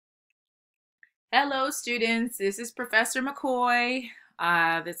Hello, students. This is Professor McCoy.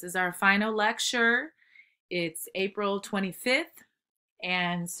 This is our final lecture. It's April 25th,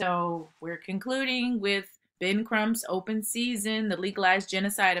 and so we're concluding with Ben Crump's open season, The Legalized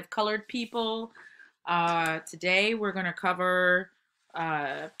Genocide of Colored People. Today we're going to cover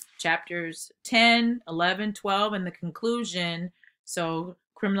chapters 10, 11, 12, and the conclusion. So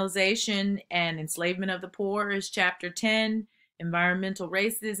criminalization and enslavement of the poor is chapter 10. Environmental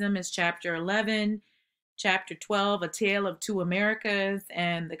racism is chapter 11. Chapter 12, A Tale of Two Americas.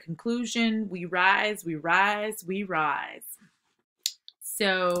 And the conclusion, we rise, we rise, we rise.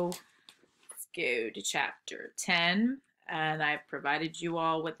 So let's go to chapter 10. And I've provided you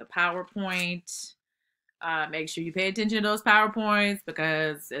all with the PowerPoint. Make sure you pay attention to those PowerPoints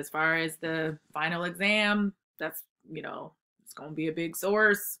because as far as the final exam, that's, it's going to be a big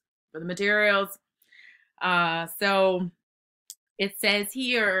source for the materials. So it says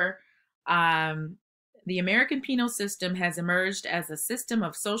here, the American penal system has emerged as a system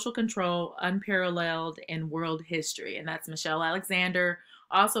of social control unparalleled in world history. And that's Michelle Alexander.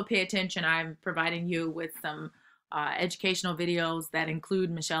 Also pay attention, I'm providing you with some educational videos that include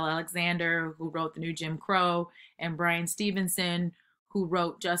Michelle Alexander, who wrote The New Jim Crow, and Brian Stevenson, who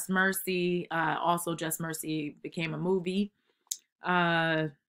wrote Just Mercy. Also, Just Mercy became a movie.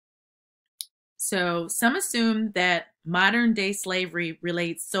 So some assume that modern day slavery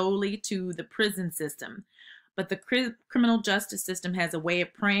relates solely to the prison system, but the criminal justice system has a way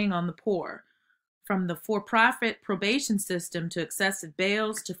of preying on the poor. From the for-profit probation system to excessive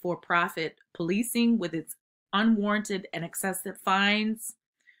bails to for-profit policing with its unwarranted and excessive fines,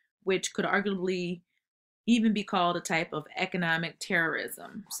 which could arguably even be called a type of economic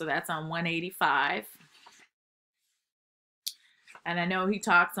terrorism. So that's on 185. And I know he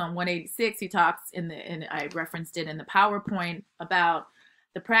talks on 186, he talks I referenced it in the PowerPoint, about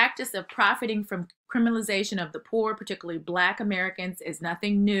the practice of profiting from criminalization of the poor, particularly Black Americans, is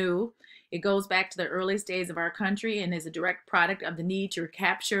nothing new. It goes back to the earliest days of our country and is a direct product of the need to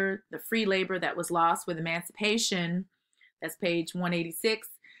recapture the free labor that was lost with emancipation. That's page 186.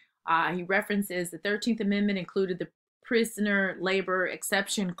 He references the 13th Amendment included the prisoner labor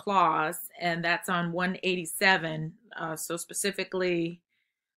exception clause, and that's on 187. So specifically,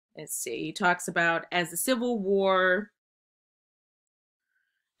 let's see, he talks about as the Civil War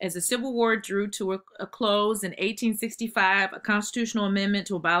drew to a close in 1865, a constitutional amendment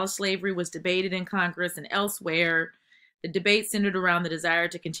to abolish slavery was debated in Congress and elsewhere. The debate centered around the desire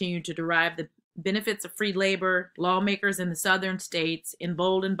to continue to derive the benefits of free labor. Lawmakers in the southern states,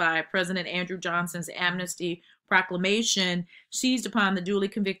 emboldened by President Andrew Johnson's amnesty proclamation, seized upon the duly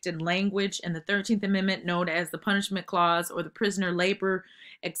convicted language in the 13th Amendment known as the Punishment Clause or the Prisoner Labor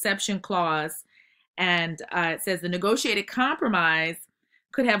Exception Clause. And it says the negotiated compromise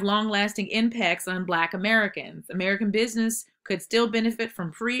could have long-lasting impacts on Black Americans. American business could still benefit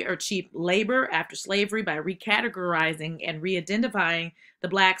from free or cheap labor after slavery by recategorizing and re-identifying the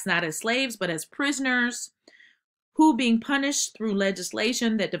Blacks not as slaves but as prisoners who, being punished through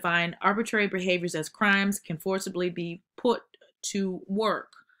legislation that define arbitrary behaviors as crimes, can forcibly be put to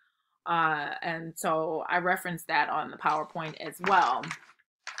work. And so I referenced that on the PowerPoint as well.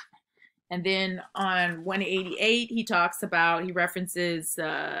 And then on 188, he references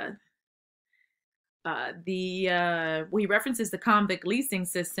the convict leasing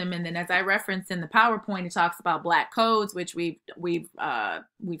system, and then as I referenced in the PowerPoint, it talks about Black codes, which we've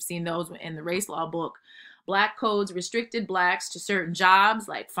seen those in the race law book. Black codes restricted Blacks to certain jobs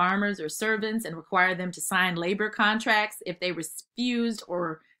like farmers or servants and required them to sign labor contracts. If they refused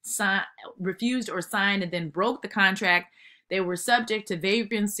or signed and then broke the contract, they were subject to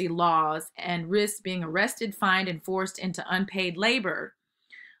vagrancy laws and risked being arrested, fined, and forced into unpaid labor.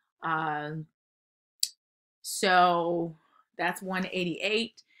 So that's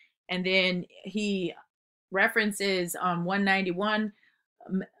 188. And then he references on 191,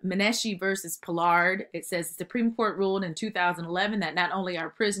 Meneshi versus Pollard. It says the Supreme Court ruled in 2011 that not only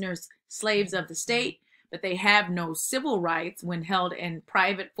are prisoners slaves of the state, but they have no civil rights when held in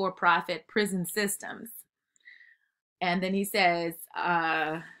private for-profit prison systems. And then he says,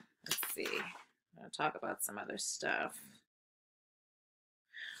 let's see, I'll talk about some other stuff.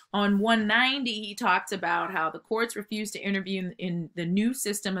 On 190, he talks about how the courts refused to intervene in the new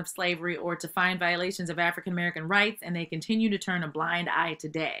system of slavery or to find violations of African American rights, and they continue to turn a blind eye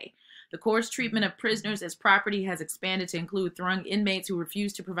today. The court's treatment of prisoners as property has expanded to include throwing inmates who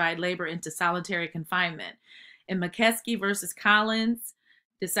refuse to provide labor into solitary confinement. In McKeskey versus Collins,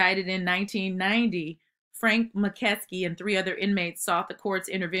 decided in 1990, Frank McKeskey and 3 other inmates sought the court's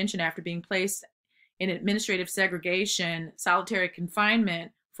intervention after being placed in administrative segregation, solitary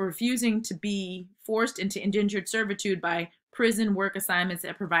confinement, for refusing to be forced into indentured servitude by prison work assignments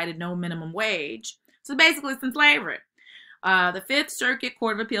that provided no minimum wage. So basically, it's in slavery. The Fifth Circuit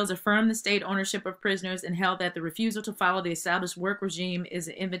Court of Appeals affirmed the state ownership of prisoners and held that the refusal to follow the established work regime is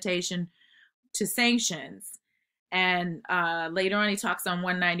an invitation to sanctions. And later on, he talks on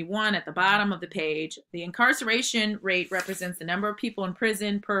 191 at the bottom of the page. The incarceration rate represents the number of people in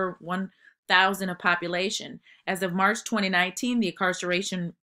prison per 1,000 of population. As of March 2019, the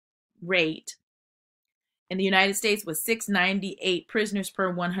incarceration rate in the United States was 698 prisoners per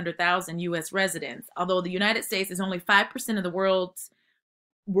 100,000 U.S. residents. Although the United States is only 5% of the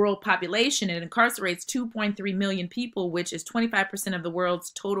world population, it incarcerates 2.3 million people, which is 25% of the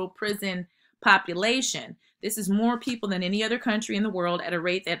world's total prison population. This is more people than any other country in the world at a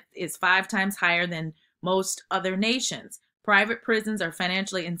rate that is 5 times higher than most other nations. Private prisons are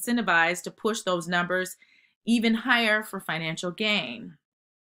financially incentivized to push those numbers even higher for financial gain.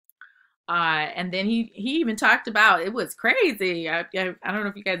 And then he even talked about, it was crazy. I don't know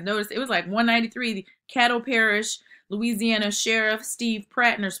if you guys noticed, it was like 193, the Caddo Parish, Louisiana Sheriff Steve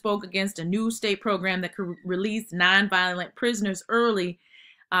Prattner spoke against a new state program that could release nonviolent prisoners early.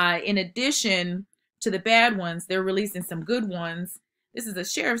 In addition to the bad ones, they're releasing some good ones. This is a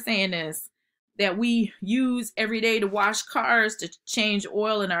sheriff saying this, that we use every day to wash cars, to change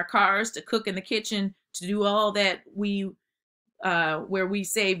oil in our cars, to cook in the kitchen, to do all that where we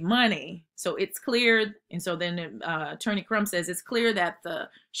save money. So it's clear. And so then Attorney Crump says it's clear that the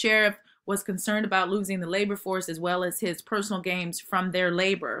sheriff was concerned about losing the labor force as well as his personal gains from their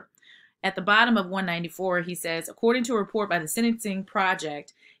labor. At the bottom of 194, he says, according to a report by the Sentencing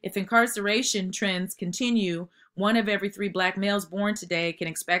Project, if incarceration trends continue, 1 of every 3 black males born today can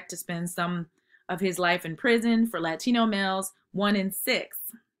expect to spend some of his life in prison. For Latino males, 1 in 6.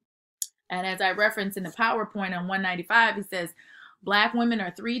 And as I referenced in the PowerPoint on 195, he says, black women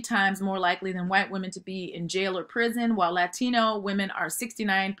are 3 times more likely than white women to be in jail or prison, while Latino women are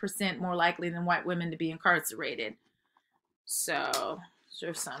 69% more likely than white women to be incarcerated. So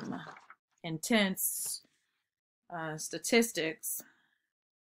there's some intense statistics.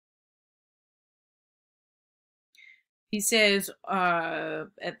 He says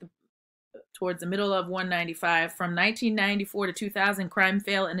towards the middle of 195, from 1994 to 2000, crime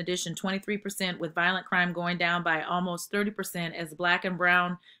fell in addition 23%, with violent crime going down by almost 30% as black and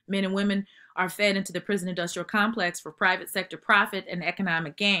brown men and women are fed into the prison industrial complex for private sector profit and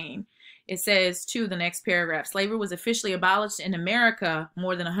economic gain. It says, too, the next paragraph, slavery was officially abolished in America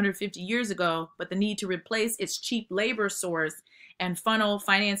more than 150 years ago, but the need to replace its cheap labor source and funnel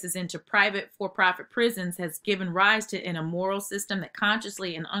finances into private for-profit prisons has given rise to an immoral system that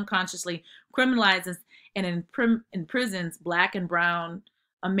consciously and unconsciously criminalizes and imprisons black and brown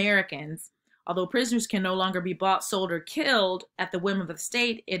Americans. Although prisoners can no longer be bought, sold, or killed at the whim of the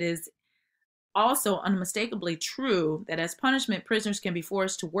state, it is also unmistakably true that as punishment, prisoners can be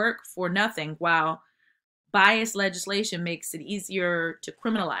forced to work for nothing, while biased legislation makes it easier to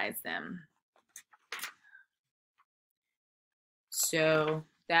criminalize them. So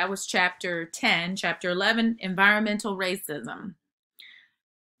that was chapter 10. Chapter 11, environmental racism.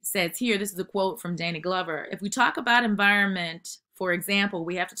 It says here, this is a quote from Danny Glover. If we talk about environment, for example,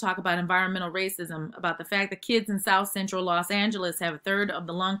 we have to talk about environmental racism, about the fact that kids in South Central Los Angeles have 1/3 of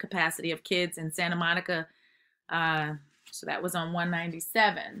the lung capacity of kids in Santa Monica. So that was on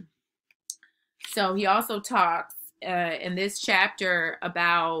 197. So he also talks in this chapter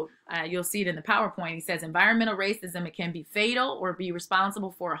about, you'll see it in the PowerPoint, he says environmental racism, it can be fatal or be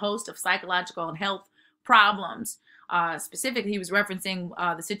responsible for a host of psychological and health problems. Specifically, he was referencing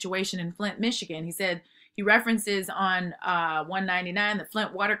the situation in Flint, Michigan. He said, he references on 199, the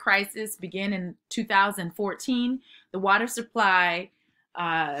Flint water crisis began in 2014. The water supply,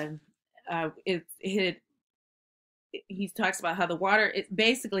 he talks about how the water,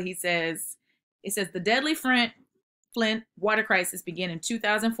 basically he says, it says the deadly Flint water crisis began in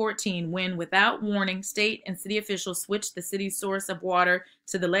 2014 when, without warning, state and city officials switched the city's source of water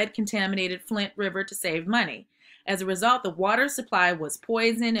to the lead-contaminated Flint River to save money. As a result, the water supply was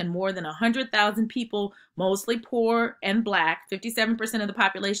poisoned and more than 100,000 people, mostly poor and black, 57% of the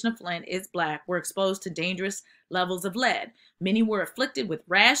population of Flint is black, were exposed to dangerous levels of lead. Many were afflicted with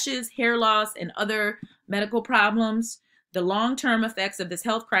rashes, hair loss, and other medical problems. The long-term effects of this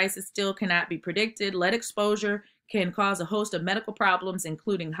health crisis still cannot be predicted. Lead exposure can cause a host of medical problems,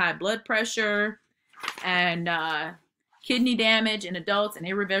 including high blood pressure and kidney damage in adults and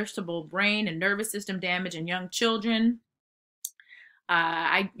irreversible brain and nervous system damage in young children.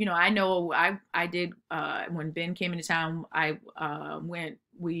 I did when Ben came into town.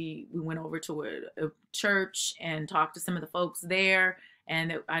 We went over to a church and talked to some of the folks there,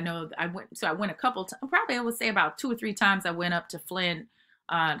 And I know I went a couple times, probably I would say about 2 or 3 times I went up to Flint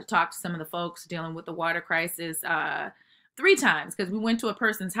to talk to some of the folks dealing with the water crisis. 3 times, because we went to a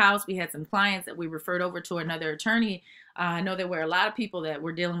person's house. We had some clients that we referred over to another attorney. I know there were a lot of people that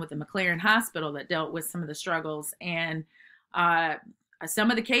were dealing with the McLaren Hospital that dealt with some of the struggles. And some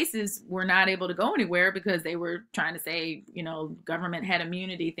of the cases were not able to go anywhere because they were trying to say, you know, government had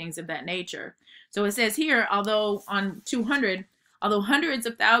immunity, things of that nature. So it says here, although hundreds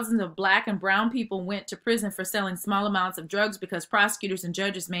of thousands of Black and brown people went to prison for selling small amounts of drugs because prosecutors and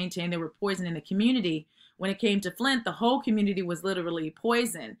judges maintained they were poisoning the community, when it came to Flint, the whole community was literally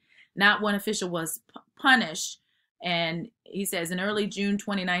poisoned. Not one official was punished. And he says in early June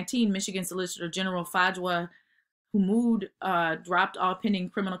 2019, Michigan Solicitor General Fajwa Humud dropped all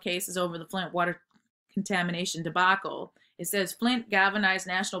pending criminal cases over the Flint water contamination debacle. It says Flint galvanized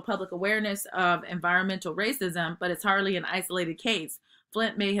national public awareness of environmental racism, but it's hardly an isolated case.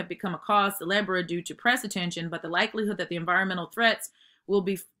 Flint may have become a cause célèbre due to press attention, but the likelihood that the environmental threats will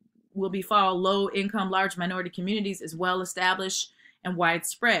befall low-income, large minority communities is well established and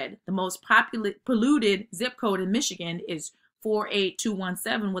widespread. The most polluted zip code in Michigan is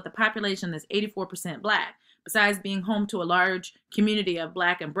 48217, with a population that's 84% Black. Besides being home to a large community of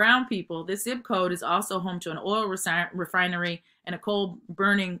Black and brown people, this zip code is also home to an oil refinery and a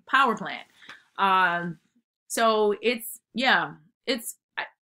coal-burning power plant. So it's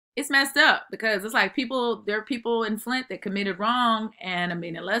messed up, because it's like there are people in Flint that committed wrong, and I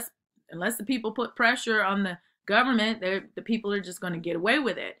mean, unless the people put pressure on the government, the people are just going to get away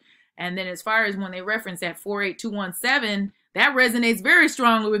with it. And then as far as when they reference that 48217, that resonates very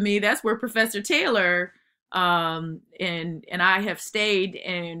strongly with me. That's where Professor Taylor and I have stayed.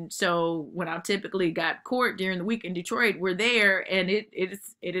 And so when I typically got court during the week in Detroit, we're there, and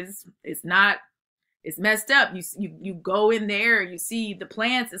it's messed up. You go in there, you see the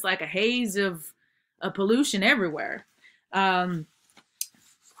plants, it's like a haze of pollution everywhere.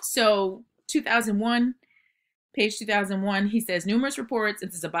 So 2001, page 2001, he says, numerous reports,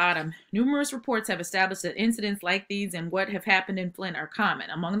 this is the bottom, numerous reports have established that incidents like these and what have happened in Flint are common.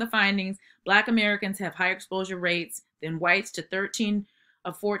 Among the findings, Black Americans have higher exposure rates than whites to 13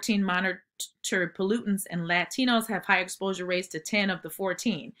 of 14 monitored pollutants, and Latinos have high exposure rates to 10 of the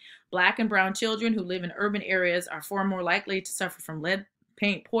 14. Black and brown children who live in urban areas are far more likely to suffer from lead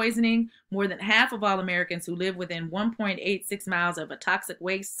paint poisoning. More than half of all Americans who live within 1.86 miles of a toxic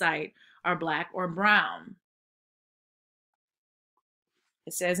waste site are Black or brown.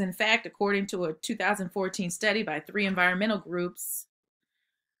 It says, in fact, according to a 2014 study by 3 environmental groups,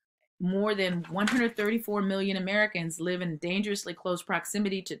 more than 134 million Americans live in dangerously close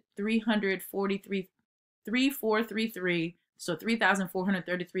proximity to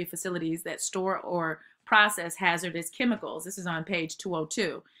 3,433 facilities that store or process hazardous chemicals. This is on page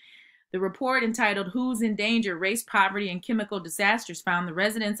 202. The report, entitled Who's in Danger? Race, Poverty, and Chemical Disasters, found the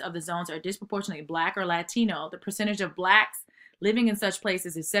residents of the zones are disproportionately Black or Latino. The percentage of Blacks living in such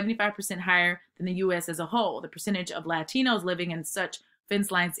places is 75% higher than the U.S. as a whole. The percentage of Latinos living in such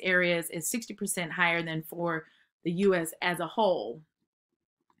fence lines areas is 60% higher than for the U.S. as a whole.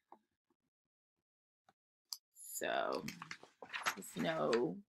 So it's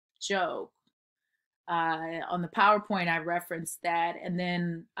no joke. On the PowerPoint, I referenced that, and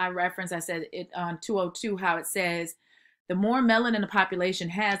then I said it on 202, how it says, the more melanin the population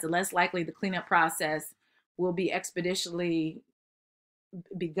has, the less likely the cleanup process will be expeditiously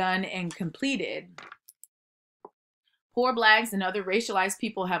begun and completed. Poor Blacks and other racialized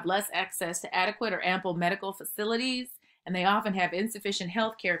people have less access to adequate or ample medical facilities, and they often have insufficient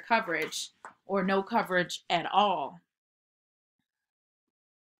health care coverage or no coverage at all.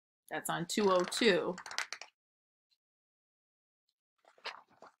 That's on 202.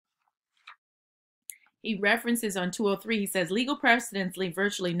 He references on 203, he says, legal precedents leave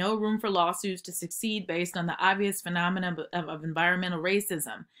virtually no room for lawsuits to succeed based on the obvious phenomenon of environmental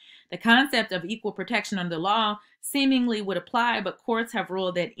racism. The concept of equal protection under the law seemingly would apply, but courts have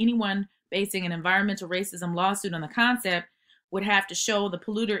ruled that anyone basing an environmental racism lawsuit on the concept would have to show the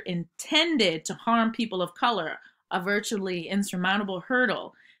polluter intended to harm people of color, a virtually insurmountable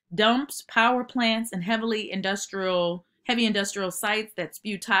hurdle. Dumps, power plants, and heavy industrial sites that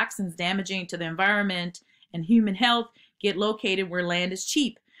spew toxins damaging to the environment and human health get located where land is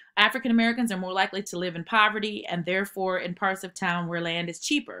cheap. African Americans are more likely to live in poverty and therefore in parts of town where land is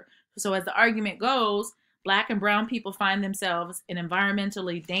cheaper. So as the argument goes, Black and brown people find themselves in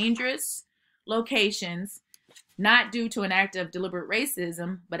environmentally dangerous locations, not due to an act of deliberate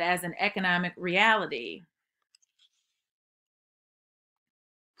racism, but as an economic reality.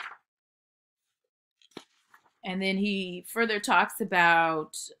 And then he further talks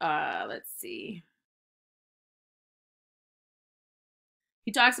about, let's see.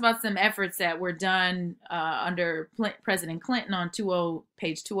 He talks about some efforts that were done under President Clinton on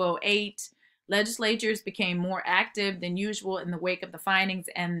page 208. Legislatures became more active than usual in the wake of the findings,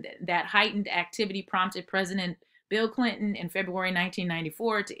 and that heightened activity prompted President Bill Clinton in February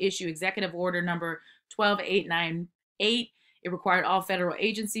 1994 to issue Executive Order number 12898. It required all federal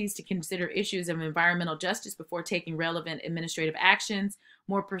agencies to consider issues of environmental justice before taking relevant administrative actions.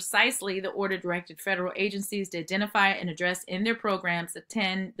 More precisely, the order directed federal agencies to identify and address in their programs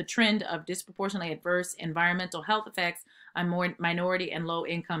the trend of disproportionately adverse environmental health effects on minority and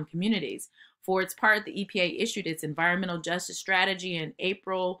low-income communities. For its part, the EPA issued its environmental justice strategy in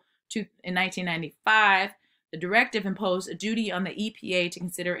April in 1995. The directive imposed a duty on the EPA to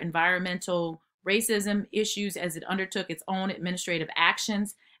consider environmental racism issues as it undertook its own administrative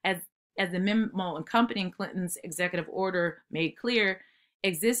actions. As the memo accompanying Clinton's executive order made clear,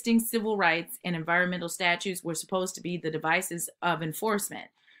 existing civil rights and environmental statutes were supposed to be the devices of enforcement.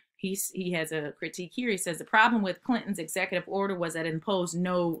 He has a critique here. He says the problem with Clinton's executive order was that it imposed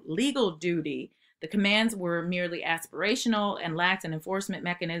no legal duty. The commands were merely aspirational and lacked an enforcement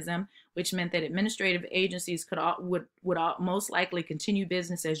mechanism, which meant that administrative agencies would most likely continue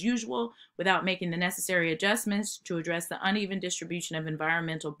business as usual without making the necessary adjustments to address the uneven distribution of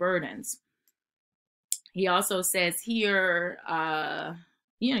environmental burdens. He also says here,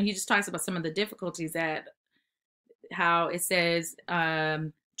 he just talks about some of the difficulties that, how it says,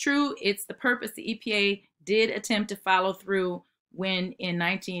 true, it's the purpose. The EPA did attempt to follow through when in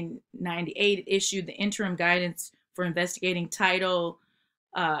 1998 it issued the interim guidance for investigating Title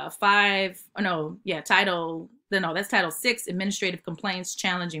Title 6 Administrative Complaints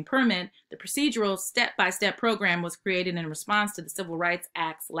Challenging Permit. The procedural step-by-step program was created in response to the Civil Rights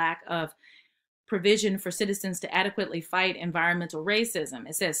Act's lack of provision for citizens to adequately fight environmental racism.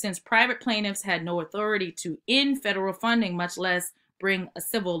 It says, since private plaintiffs had no authority to end federal funding, much less bring a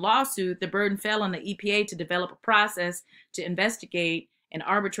civil lawsuit, the burden fell on the EPA to develop a process to investigate and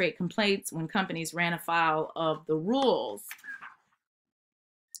arbitrate complaints when companies ran afoul of the rules.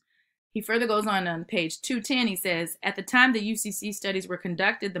 He further goes on page 210. He says, at the time the UCC studies were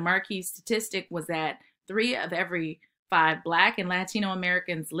conducted, the marquee statistic was that 3 of every 5 Black and Latino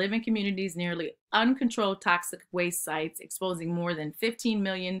Americans live in communities nearly uncontrolled toxic waste sites, exposing more than 15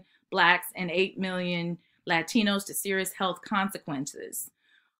 million Blacks and 8 million Latinos to serious health consequences.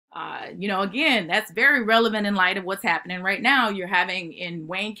 Again, that's very relevant in light of what's happening right now. You're having in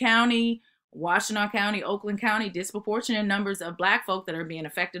Wayne County, Washtenaw County, Oakland County, disproportionate numbers of Black folk that are being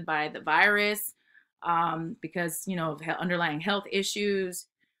affected by the virus because, of underlying health issues,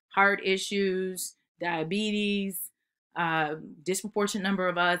 heart issues, diabetes, disproportionate number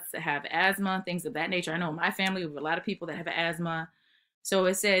of us that have asthma, things of that nature. I know in my family, we have a lot of people that have asthma. So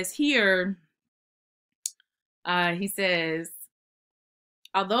it says here, he says,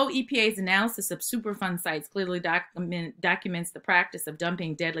 although EPA's analysis of Superfund sites clearly documents the practice of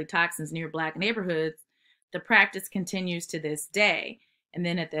dumping deadly toxins near Black neighborhoods, the practice continues to this day. And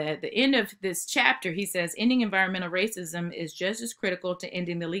then at the end of this chapter, he says, ending environmental racism is just as critical to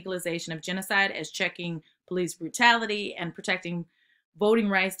ending the legalization of genocide as checking police brutality and protecting voting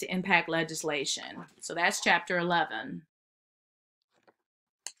rights to impact legislation. So that's chapter 11.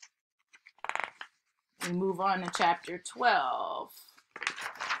 We move on to chapter 12.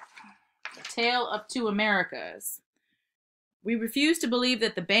 The Tale of Two Americas. We refuse to believe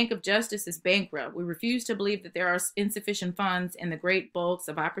that the Bank of Justice is bankrupt. We refuse to believe that there are insufficient funds in the great bulks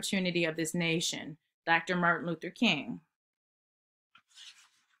of opportunity of this nation. Dr. Martin Luther King.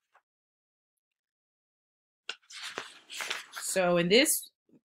 So in this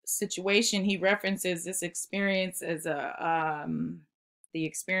situation, he references this experience as the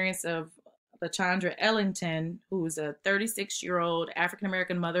experience of LaChandra Ellington, who was a 36-year-old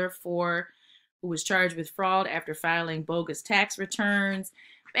African-American mother of 4 who was charged with fraud after filing bogus tax returns.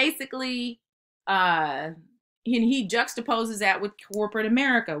 Basically, he juxtaposes that with corporate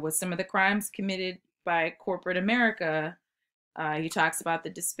America, with some of the crimes committed by corporate America. He talks about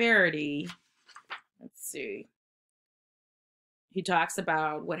the disparity. Let's see. He talks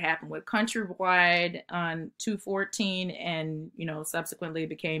about what happened with Countrywide on 214 and, subsequently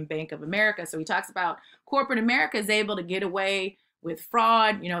became Bank of America. So he talks about corporate America is able to get away with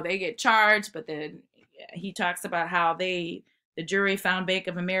fraud. They get charged, but then he talks about how the jury found Bank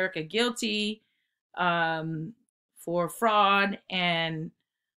of America guilty for fraud and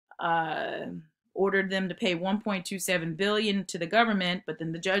ordered them to pay $1.27 billion to the government, but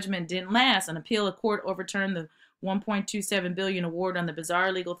then the judgment didn't last. On appeal, a court overturned the $1.27 billion award on the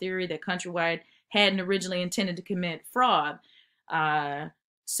bizarre legal theory that Countrywide hadn't originally intended to commit fraud.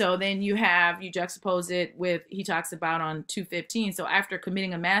 So then you juxtapose it with, he talks about on 215. So after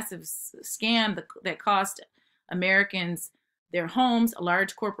committing a massive scam that cost Americans their homes, a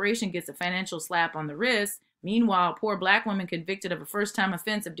large corporation gets a financial slap on the wrist. Meanwhile, a poor black woman convicted of a first-time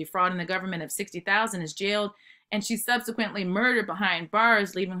offense of defrauding the government of $60,000 is jailed, and she's subsequently murdered behind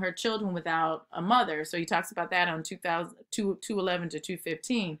bars, leaving her children without a mother. So he talks about that on 211 to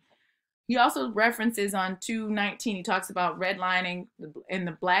 215. He also references on 219, he talks about redlining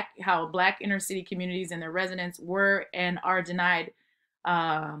in how black inner city communities and their residents were and are denied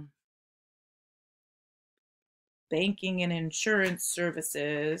banking and insurance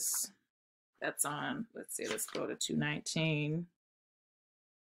services. That's on, let's go to 219.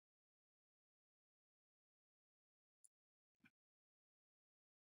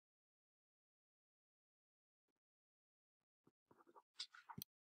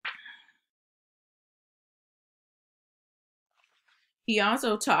 He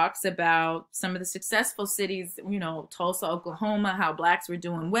also talks about some of the successful cities, Tulsa, Oklahoma, how blacks were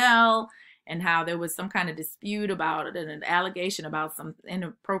doing well, and how there was some kind of dispute about it, an allegation about some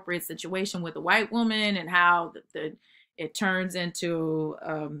inappropriate situation with a white woman, and how it turns into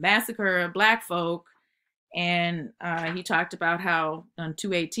a massacre of black folk. And he talked about how on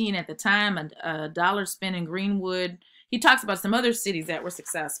 218 at the time, a dollar spent in Greenwood. He talks about some other cities that were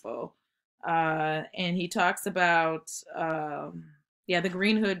successful. And he talks about, the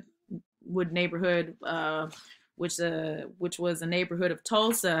Greenwood neighborhood, which was a neighborhood of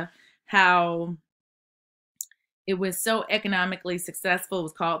Tulsa, how it was so economically successful. It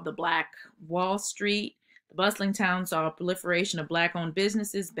was called the Black Wall Street. The bustling town saw a proliferation of black-owned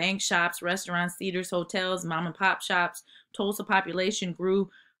businesses, bank shops, restaurants, theaters, hotels, mom-and-pop shops. Tulsa population grew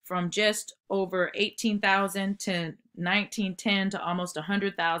from just over 18,000 to 1910 to almost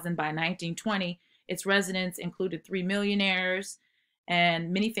 100,000 by 1920. Its residents included 3 millionaires,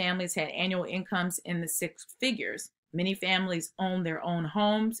 and many families had annual incomes in the six figures. Many families owned their own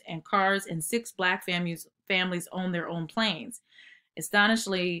homes and cars, and 6 black families owned their own planes.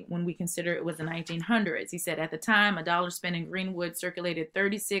 Astonishingly, when we consider it was the 1900s, he said at the time, a dollar spent in Greenwood circulated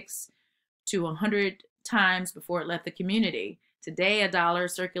 36 to 100 times before it left the community. Today, a dollar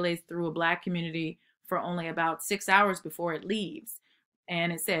circulates through a black community for only about 6 hours before it leaves.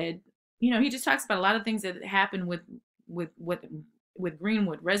 And it said, he just talks about a lot of things that happened with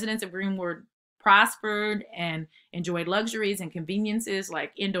Greenwood. Residents of Greenwood prospered and enjoyed luxuries and conveniences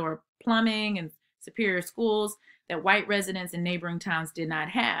like indoor plumbing and superior schools that white residents in neighboring towns did not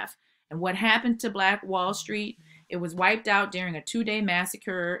have. And what happened to Black Wall Street? It was wiped out during a 2-day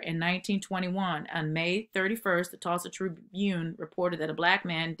massacre in 1921. On May 31st, the Tulsa Tribune reported that a black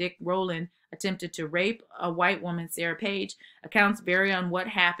man, Dick Rowland, attempted to rape a white woman, Sarah Page. Accounts vary on what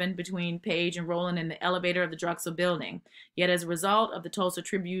happened between Page and Rowland in the elevator of the Drexel building. Yet as a result of the Tulsa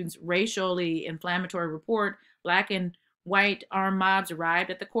Tribune's racially inflammatory report, black and white armed mobs arrived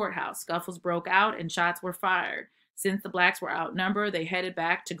at the courthouse. Scuffles broke out and shots were fired. Since the blacks were outnumbered, they headed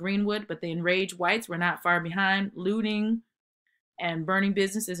back to Greenwood, but the enraged whites were not far behind, looting and burning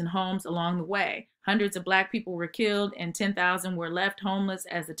businesses and homes along the way. Hundreds of black people were killed, and 10,000 were left homeless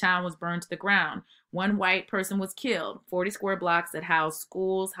as the town was burned to the ground. 1 white person was killed. 40 square blocks that housed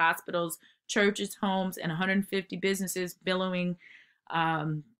schools, hospitals, churches, homes, and 150 businesses billowing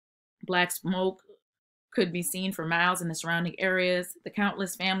black smoke could be seen for miles in the surrounding areas. The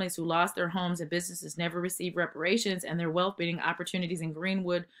countless families who lost their homes and businesses never received reparations, and their wealth-building opportunities in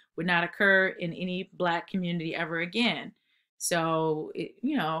Greenwood would not occur in any black community ever again. So,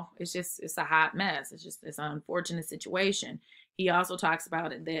 it's a hot mess. It's an unfortunate situation. He also talks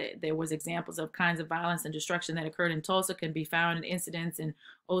about it that there was examples of kinds of violence and destruction that occurred in Tulsa can be found in incidents in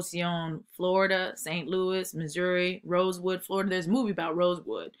Ocean, Florida, St. Louis, Missouri, Rosewood, Florida. There's a movie about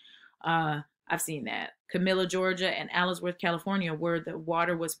Rosewood. I've seen that. Camilla, Georgia, and Ellsworth, California, where the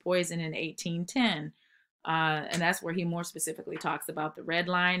water was poisoned in 1810. And that's where he more specifically talks about the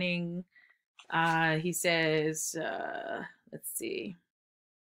redlining. He says, let's see.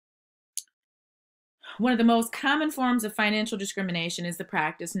 One of the most common forms of financial discrimination is the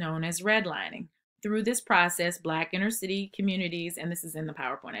practice known as redlining. Through this process, black inner city communities, and this is in the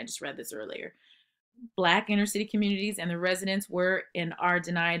PowerPoint, I just read this earlier, black inner city communities and the residents were and are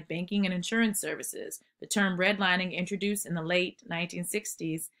denied banking and insurance services. The term redlining, introduced in the late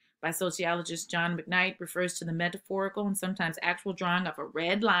 1960s by sociologist John McKnight, refers to the metaphorical and sometimes actual drawing of a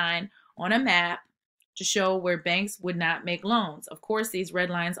red line on a map to show where banks would not make loans. Of course, these red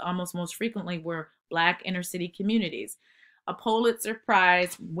lines almost most frequently were black inner city communities. A Pulitzer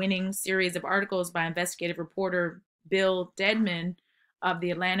Prize winning series of articles by investigative reporter Bill Dedman of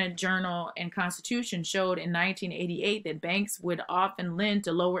the Atlanta Journal and Constitution showed in 1988 that banks would often lend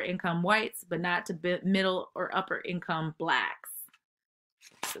to lower income whites, but not to middle or upper income blacks.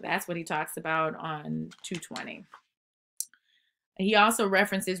 So that's what he talks about on 220. He also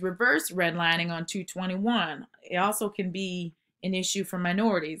references reverse redlining on 221. It also can be an issue for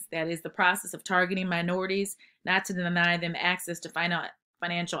minorities. That is the process of targeting minorities, not to deny them access to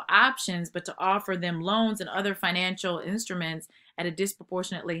financial options, but to offer them loans and other financial instruments at a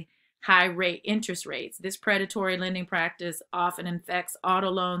disproportionately high rate interest rates. This predatory lending practice often affects auto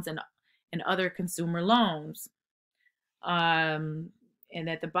loans and other consumer loans. And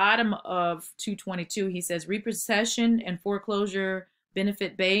at the bottom of 222, he says repossession and foreclosure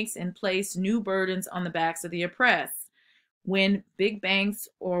benefit banks and place new burdens on the backs of the oppressed. When big banks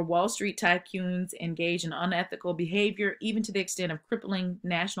or Wall Street tycoons engage in unethical behavior, even to the extent of crippling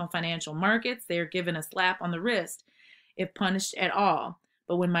national financial markets, they are given a slap on the wrist, if punished at all.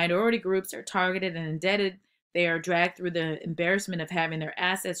 But when minority groups are targeted and indebted, they are dragged through the embarrassment of having their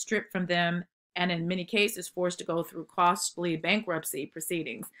assets stripped from them, and in many cases forced to go through costly bankruptcy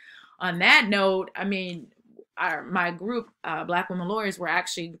proceedings. On that note, I mean, my group, Black Women Lawyers, we're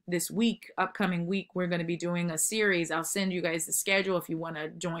actually this week, upcoming week, we're going to be doing a series. I'll send you guys the schedule if you want to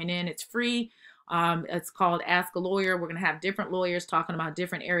join in. It's free. It's called Ask a Lawyer. We're going to have different lawyers talking about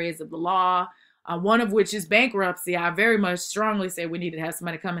different areas of the law, one of which is bankruptcy. I very much strongly say we need to have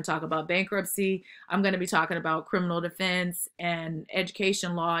somebody come and talk about bankruptcy. I'm going to be talking about criminal defense and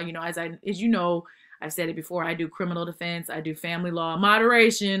education law. You know, as you know, I've said it before, I do criminal defense, I do family law,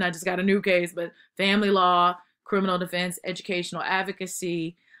 moderation. I just got a new case, but family law, criminal defense, educational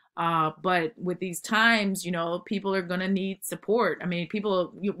advocacy. But with these times, you know, people are going to need support. I mean,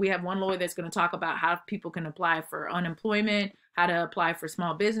 we have one lawyer that's going to talk about how people can apply for unemployment, how to apply for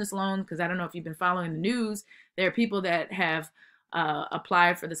small business loans, because I don't know if you've been following the news. There are people that have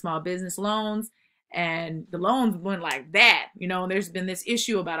applied for the small business loans, and the loans went like that. You know, there's been this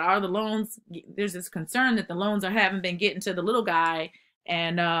issue about are the loans, there's this concern that the loans haven't been getting to the little guy.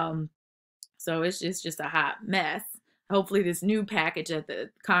 And so it's just a hot mess. Hopefully this new package that the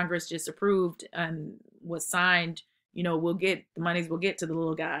Congress just approved and was signed, you know, the monies will get to the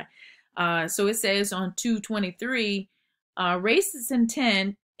little guy. So it says on 223, racist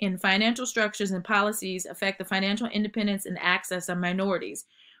intent in financial structures and policies affect the financial independence and access of minorities.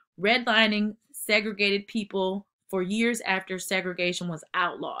 Redlining segregated people for years after segregation was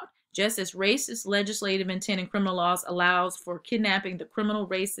outlawed. Just as racist legislative intent in criminal laws allows for kidnapping, the criminal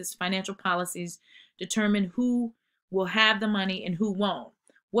racist financial policies determine who will have the money and who won't.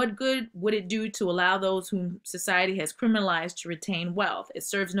 What good would it do to allow those whom society has criminalized to retain wealth? It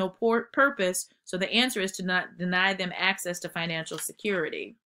serves no purpose, so the answer is to not deny them access to financial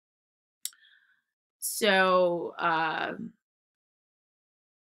security. So,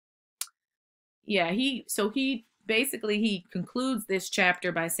 yeah, he basically concludes this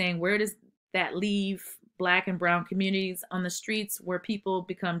chapter by saying, where does that leave Black and brown communities? On the streets where people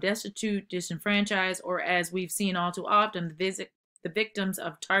become destitute, disenfranchised, or as we've seen all too often, the victims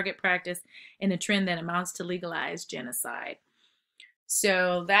of target practice in a trend that amounts to legalized genocide.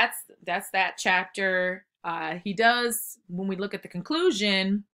 So that's that chapter. He does, when we look at the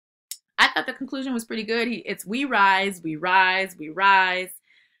conclusion, I thought the conclusion was pretty good. It's we rise, we rise, we rise.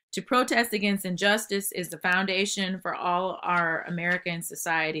 To protest against injustice is the foundation for all our American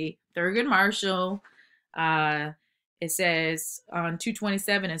society. Thurgood Marshall, it says on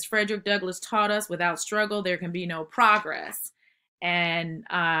 227, as Frederick Douglass taught us, without struggle, there can be no progress. And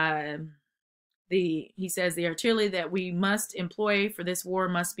he says the artillery that we must employ for this war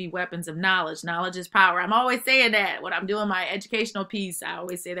must be weapons of knowledge. Knowledge is power. I'm always saying that when I'm doing my educational piece. I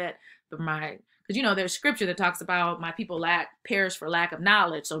always say that, because you know there's scripture that talks about my people perish for lack of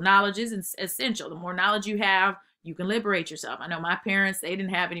knowledge. So knowledge is essential. The more knowledge you have, you can liberate yourself. I know my parents, they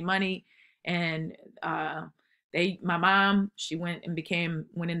didn't have any money, and my mom, she went in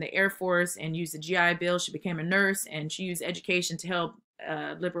the Air Force and used the GI Bill. She became a nurse, and she used education to help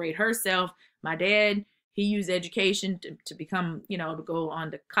liberate herself. My dad, he used education to become, you know, to go on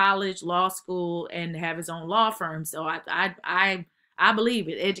to college, law school, and have his own law firm. So I believe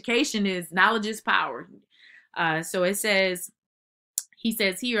it. Education is knowledge is power. So he says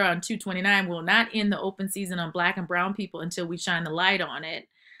here on 229, we'll not end the open season on Black and brown people until we shine the light on it.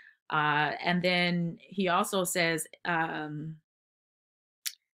 And then he also says,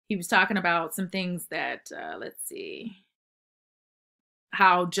 he was talking about some things that, let's see,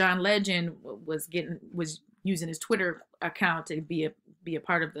 how John Legend was using his Twitter account to be a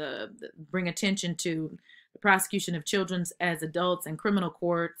part of bring attention to the prosecution of children as adults in criminal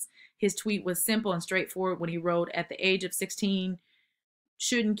courts. His tweet was simple and straightforward when he wrote, at the age of 16,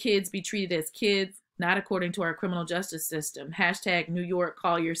 Shouldn't kids be treated as kids? Not according to our criminal justice system. Hashtag New York,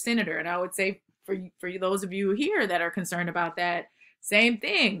 call your senator. And I would say for those of you here that are concerned about that, same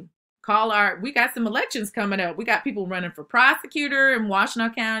thing. We got some elections coming up. We got people running for prosecutor in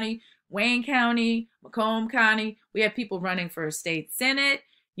Washtenaw County, Wayne County, Macomb County. We have people running for state senate.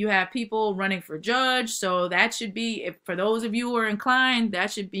 You have people running for judge. So that should be, if for those of you who are inclined,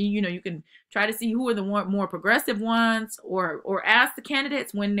 that should be, you can try to see who are the more progressive ones, or ask the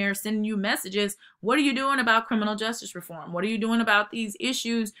candidates when they're sending you messages, what are you doing about criminal justice reform? What are you doing about these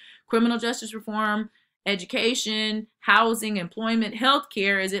issues? Criminal justice reform, education, housing, employment,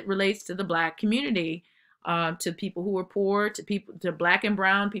 healthcare, as it relates to the Black community, to people who are poor, to Black and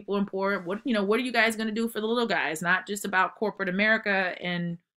brown people and poor. What are you guys going to do for the little guys? Not just about corporate America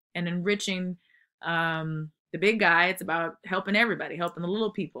and enriching the big guy. It's about helping everybody, helping the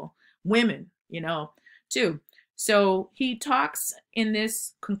little people, women, too. So he talks in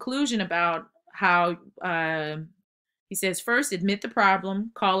this conclusion about how he says, first, admit the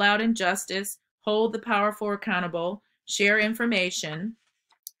problem, call out injustice, hold the powerful accountable, share information,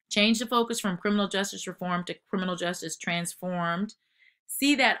 change the focus from criminal justice reform to criminal justice transformed,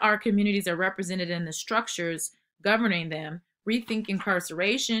 see that our communities are represented in the structures governing them, rethink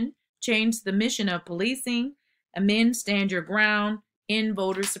incarceration, change the mission of policing, amend stand your ground, end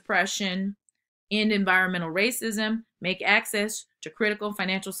voter suppression, end environmental racism, make access to critical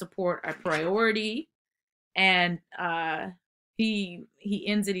financial support a priority. And he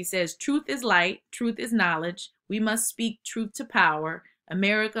ends it, he says, truth is light, truth is knowledge. We must speak truth to power.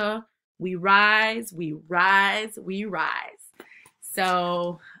 America, we rise, we rise, we rise.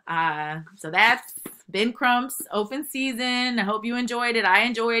 So that's Ben Crump's open season. I hope you enjoyed it. I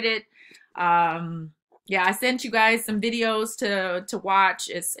enjoyed it. Yeah, I sent you guys some videos to watch.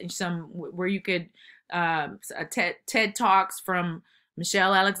 It's some where you could TED Talks from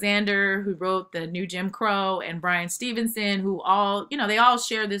Michelle Alexander, who wrote The New Jim Crow, and Brian Stevenson, who all, they all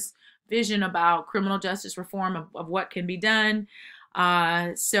share this vision about criminal justice reform, of what can be done.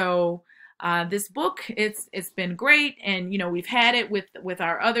 So this book, it's been great. And, we've had it with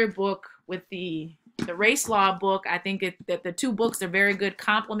our other book, with the race law book. I think that the two books are very good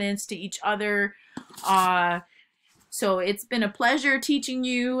complements to each other. So it's been a pleasure teaching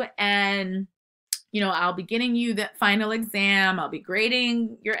you, and, I'll be getting you that final exam. I'll be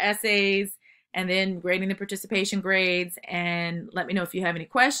grading your essays and then grading the participation grades, and let me know if you have any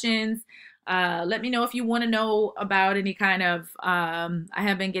questions. Let me know if you want to know about any kind of, I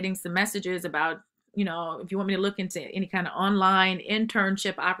have been getting some messages about, if you want me to look into any kind of online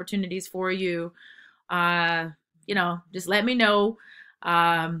internship opportunities for you, just let me know.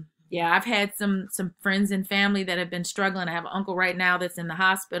 Yeah, I've had some friends and family that have been struggling. I have an uncle right now that's in the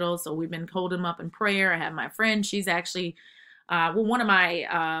hospital, so we've been holding him up in prayer. I have my friend, she's actually, one of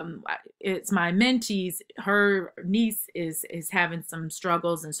my, it's my mentees, her niece is having some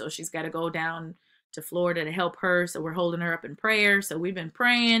struggles, and so she's got to go down to Florida to help her, so we're holding her up in prayer. So we've been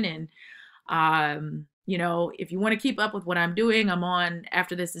praying, and, if you want to keep up with what I'm doing, I'm on,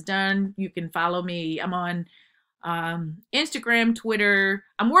 after this is done, you can follow me. I'm on Instagram, Twitter.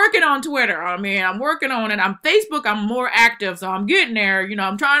 I'm working on Twitter. I'm working on it. On Facebook, I'm more active, so I'm getting there.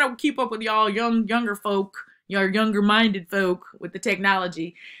 I'm trying to keep up with y'all younger folk, your younger minded folk with the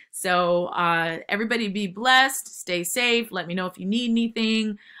technology. So everybody be blessed, stay safe. Let me know if you need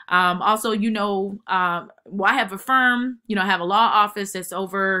anything. Also, I have a firm, I have a law office that's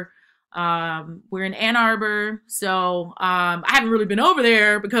over, we're in Ann Arbor. So I haven't really been over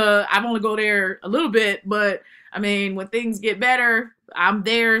there because I've only go there a little bit, but when things get better, I'm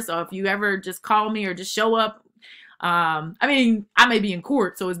there. So if you ever just call me or just show up, I may be in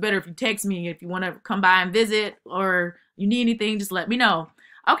court, so it's better if you text me if you want to come by and visit, or you need anything, just let me know.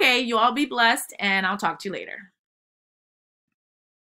 Okay, you all be blessed, and I'll talk to you later.